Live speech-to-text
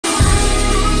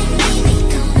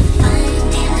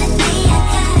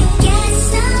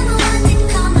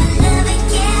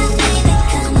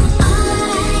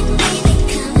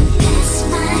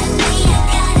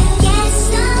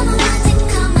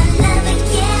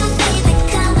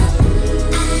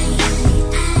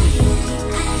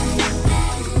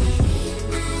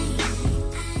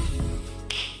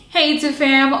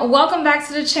fam, welcome back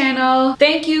to the channel.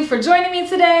 Thank you for joining me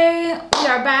today. We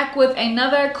are back with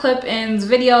another clip-ins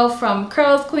video from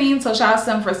Curlsqueen, so shout out to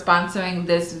them for sponsoring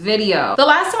this video. The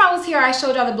last time I was here I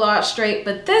showed y'all the blowout straight,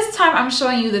 but this time I'm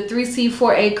showing you the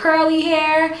 3C4A curly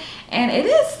hair, and it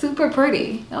is super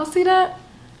pretty. Y'all see that?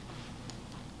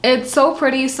 It's so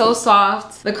pretty, so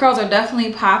soft. The curls are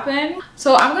definitely popping.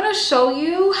 So I'm gonna show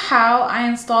you how I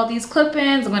installed these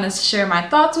clip-ins. I'm gonna share my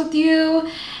thoughts with you.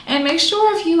 And make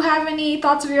sure if you have any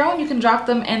thoughts of your own, you can drop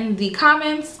them in the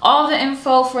comments. All the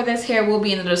info for this hair will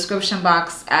be in the description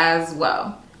box as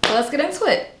well. So let's get into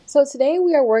it. So today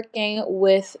we are working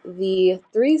with the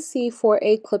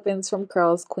 3C4A clip-ins from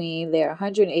Curlsqueen. They're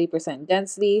 180%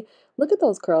 density. Look at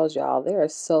those curls, y'all. They are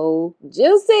so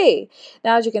juicy.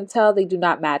 Now, as you can tell, they do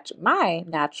not match my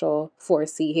natural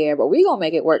 4C hair, but we're going to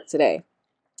make it work today.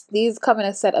 These come in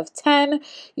a set of 10.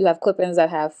 You have clip-ins that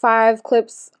have 5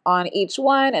 clips on each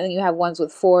one, and then you have ones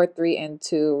with 4, 3, and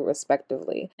 2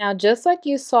 respectively. Now, just like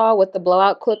you saw with the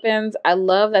blowout clip-ins, I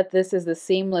love that this is the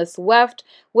seamless weft,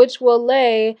 which will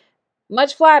lay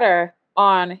much flatter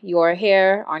on your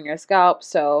hair, on your scalp.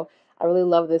 So I really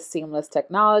love this seamless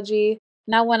technology.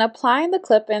 Now, when applying the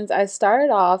clip-ins, I started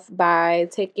off by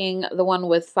taking the one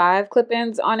with 5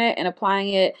 clip-ins on it and applying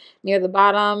it near the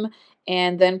bottom,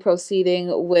 and then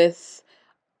proceeding with,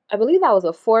 I believe that was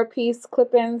a 4-piece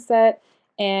clip-in set.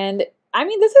 And I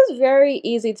mean, this is very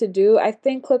easy to do. I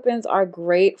think clip-ins are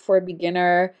great for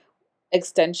beginner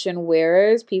extension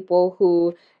wearers, people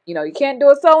who, you know, you can't do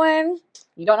a sew-in,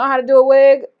 you don't know how to do a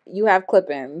wig, you have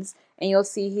clip-ins. And you'll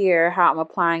see here how I'm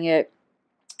applying it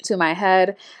to my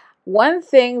head. One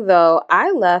thing though,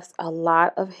 I left a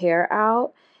lot of hair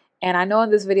out, and I know in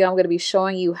this video I'm going to be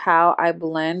showing you how I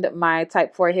blend my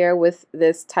type 4 hair with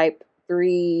this type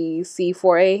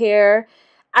 3C4A hair.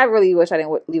 I really wish I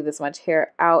didn't leave this much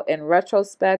hair out in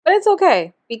retrospect, but it's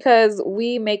okay because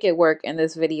we make it work in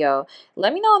this video.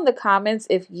 Let me know in the comments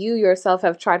if you yourself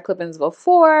have tried clip-ins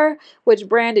before. Which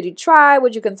brand did you try?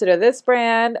 Would you consider this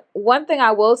brand? One thing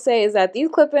I will say is that these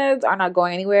clip-ins are not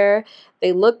going anywhere.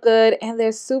 They look good and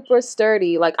they're super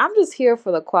sturdy. Like, I'm just here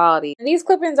for the quality. And these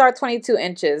clip-ins are 22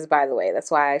 inches, by the way.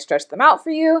 That's why I stretched them out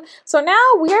for you. So now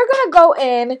we are going to go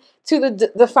in to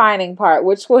the defining part,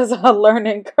 which was a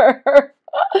learning curve.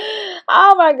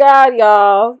 Oh my god,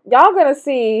 y'all gonna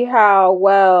see how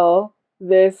well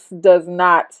this does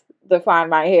not define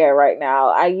my hair right now.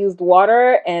 I used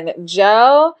water and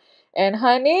gel, and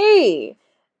honey,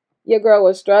 your girl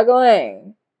was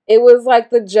struggling. It was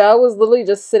like the gel was literally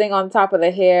just sitting on top of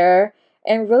the hair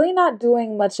and really not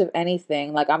doing much of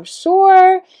anything. Like, I'm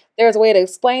sure there's a way to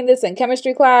explain this in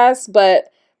chemistry class, but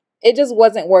it just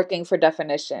wasn't working for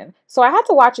definition. So I had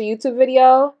to watch a YouTube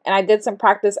video, and I did some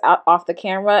practice off the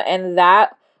camera, and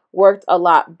that worked a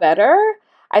lot better.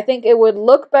 I think it would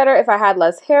look better if I had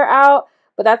less hair out,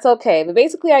 but that's okay. But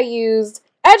basically I used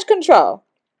edge control.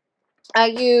 I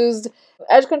used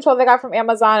edge control that I got from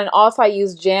Amazon, and also I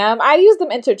used jam. I used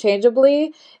them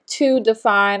interchangeably to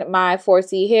define my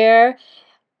 4C hair.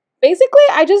 Basically,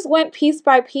 I just went piece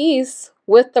by piece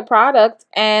with the product,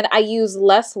 and I used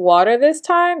less water this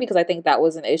time because I think that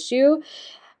was an issue.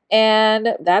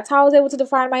 And that's how I was able to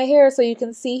define my hair. So you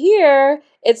can see here,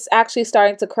 it's actually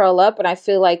starting to curl up, and I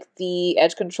feel like the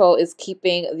edge control is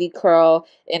keeping the curl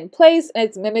in place, and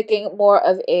it's mimicking more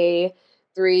of a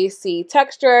 3C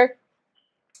texture.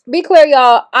 Be clear,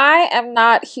 y'all, I am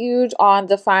not huge on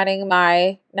defining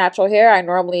my natural hair. I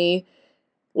normally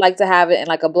like to have it in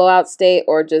like a blowout state,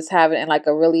 or just have it in like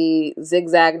a really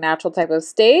zigzag natural type of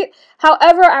state.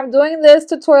 However, I'm doing this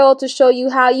tutorial to show you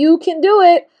how you can do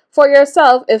it for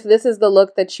yourself if this is the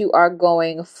look that you are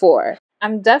going for.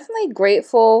 I'm definitely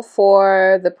grateful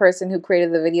for the person who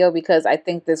created the video because I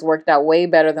think this worked out way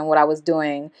better than what I was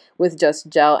doing with just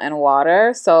gel and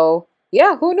water. So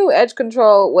yeah, who knew edge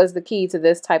control was the key to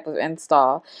this type of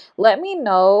install? Let me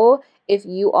know if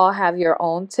you all have your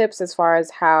own tips as far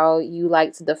as how you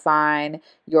like to define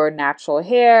your natural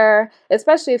hair,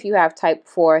 especially if you have type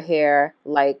 4 hair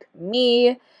like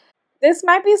me. This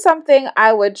might be something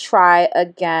I would try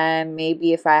again,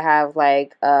 maybe if I have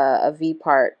like a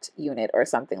V-part unit or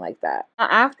something like that. Now,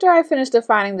 after I finish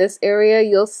defining this area,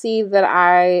 you'll see that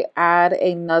I add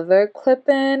another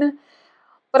clip-in,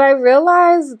 but I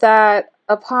realized that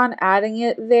upon adding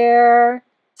it there,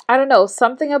 I don't know,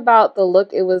 something about the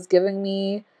look it was giving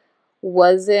me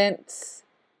wasn't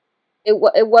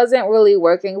really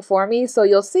working for me. So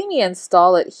you'll see me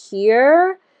install it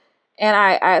here, and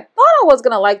I thought I was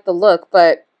gonna like the look,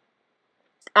 but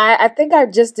I think I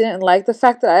just didn't like the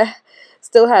fact that I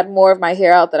still had more of my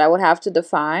hair out that I would have to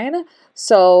define.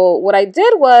 So what I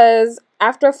did was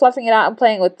after fluffing it out and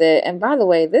playing with it, and by the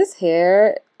way, this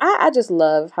hair, I just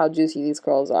love how juicy these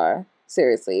curls are.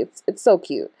 Seriously, it's so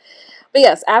cute. But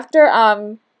yes, after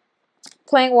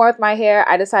playing more with my hair,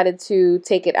 I decided to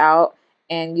take it out,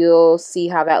 and you'll see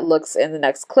how that looks in the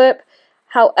next clip.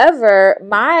 However,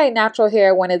 my natural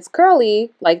hair, when it's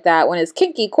curly like that, when it's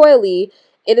kinky, coily,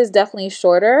 it is definitely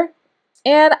shorter.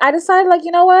 And I decided, like,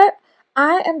 you know what?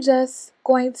 I am just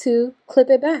going to clip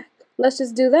it back. Let's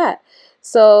just do that.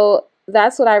 So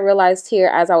that's what I realized here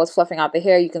as I was fluffing out the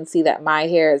hair. You can see that my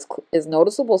hair is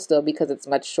noticeable still because it's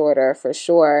much shorter for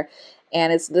sure.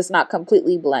 And it's just not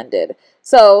completely blended.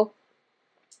 So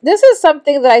this is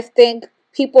something that I think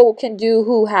people can do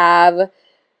who have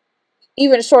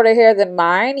even shorter hair than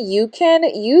mine. You can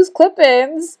use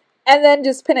clip-ins and then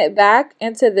just pin it back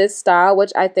into this style,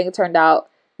 which I think turned out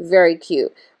very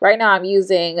cute. Right now I'm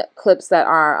using clips that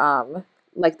are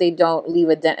like they don't leave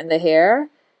a dent in the hair.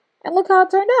 And look how it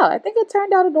turned out. I think it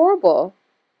turned out adorable.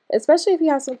 Especially if you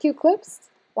have some cute clips.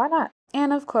 Why not?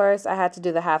 And of course, I had to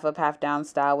do the half up, half down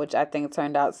style, which I think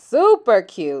turned out super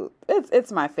cute.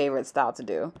 It's my favorite style to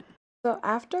do. So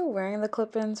after wearing the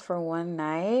clip-ins for one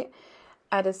night,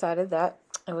 I decided that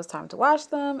it was time to wash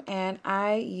them, and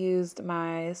I used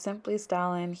my Simply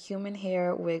Stylin' Human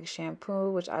Hair Wig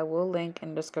Shampoo, which I will link in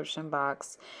the description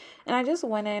box. And I just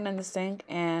went in the sink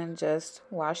and just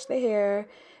washed the hair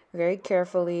very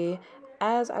carefully.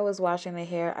 As I was washing the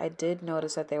hair, I did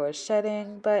notice that they were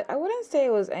shedding, but I wouldn't say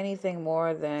it was anything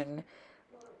more than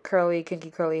kinky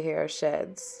curly hair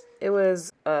sheds. It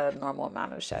was a normal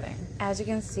amount of shedding. As you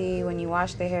can see, when you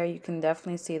wash the hair, you can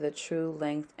definitely see the true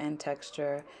length and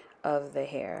texture of the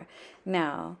hair.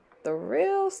 Now, the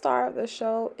real star of the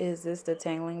show is this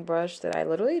detangling brush that I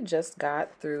literally just got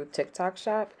through TikTok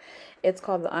shop. It's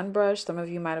called the Unbrush. Some of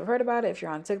you might have heard about it if you're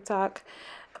on TikTok,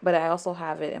 but I also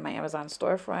have it in my Amazon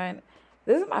storefront.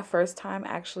 This is my first time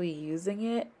actually using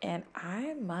it, and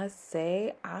I must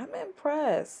say I'm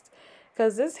impressed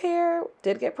because this hair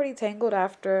did get pretty tangled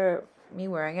after me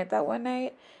wearing it that one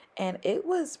night, and it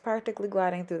was practically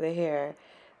gliding through the hair.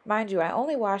 Mind you, I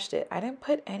only washed it. I didn't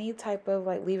put any type of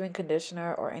like leave-in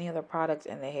conditioner or any other product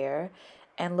in the hair.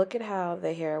 And look at how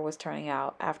the hair was turning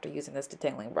out after using this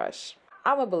detangling brush.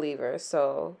 I'm a believer,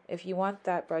 so if you want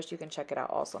that brush, you can check it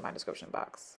out also in my description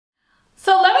box.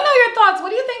 So let me know your thoughts. What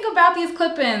do you think about these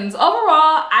clip-ins?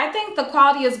 Overall, I think the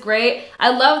quality is great. I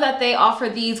love that they offer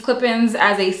these clip-ins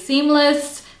as a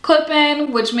seamless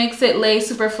clip-in, which makes it lay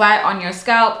super flat on your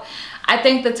scalp. I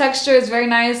think the texture is very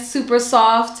nice, super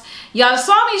soft. Y'all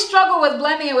saw me struggle with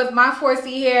blending it with my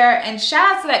 4C hair, and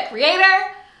shout out to that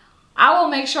creator. I will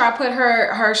make sure I put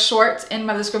her shorts in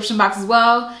my description box as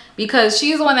well, because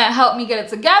she's the one that helped me get it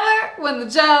together when the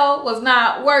gel was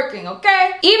not working,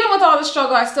 okay? Even with all the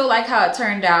struggle, I still like how it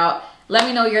turned out. Let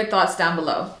me know your thoughts down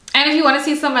below. And if you want to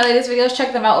see some of my latest videos,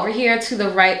 check them out over here to the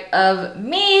right of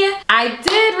me. I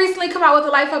did recently come out with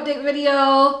a life update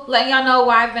video, letting y'all know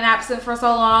why I've been absent for so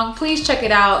long. Please check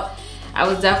it out. I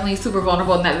was definitely super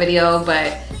vulnerable in that video,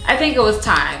 but I think it was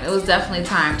time. It was definitely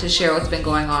time to share what's been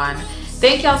going on.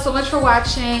 Thank y'all so much for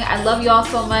watching. I love y'all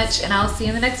so much, and I'll see you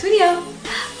in the next video.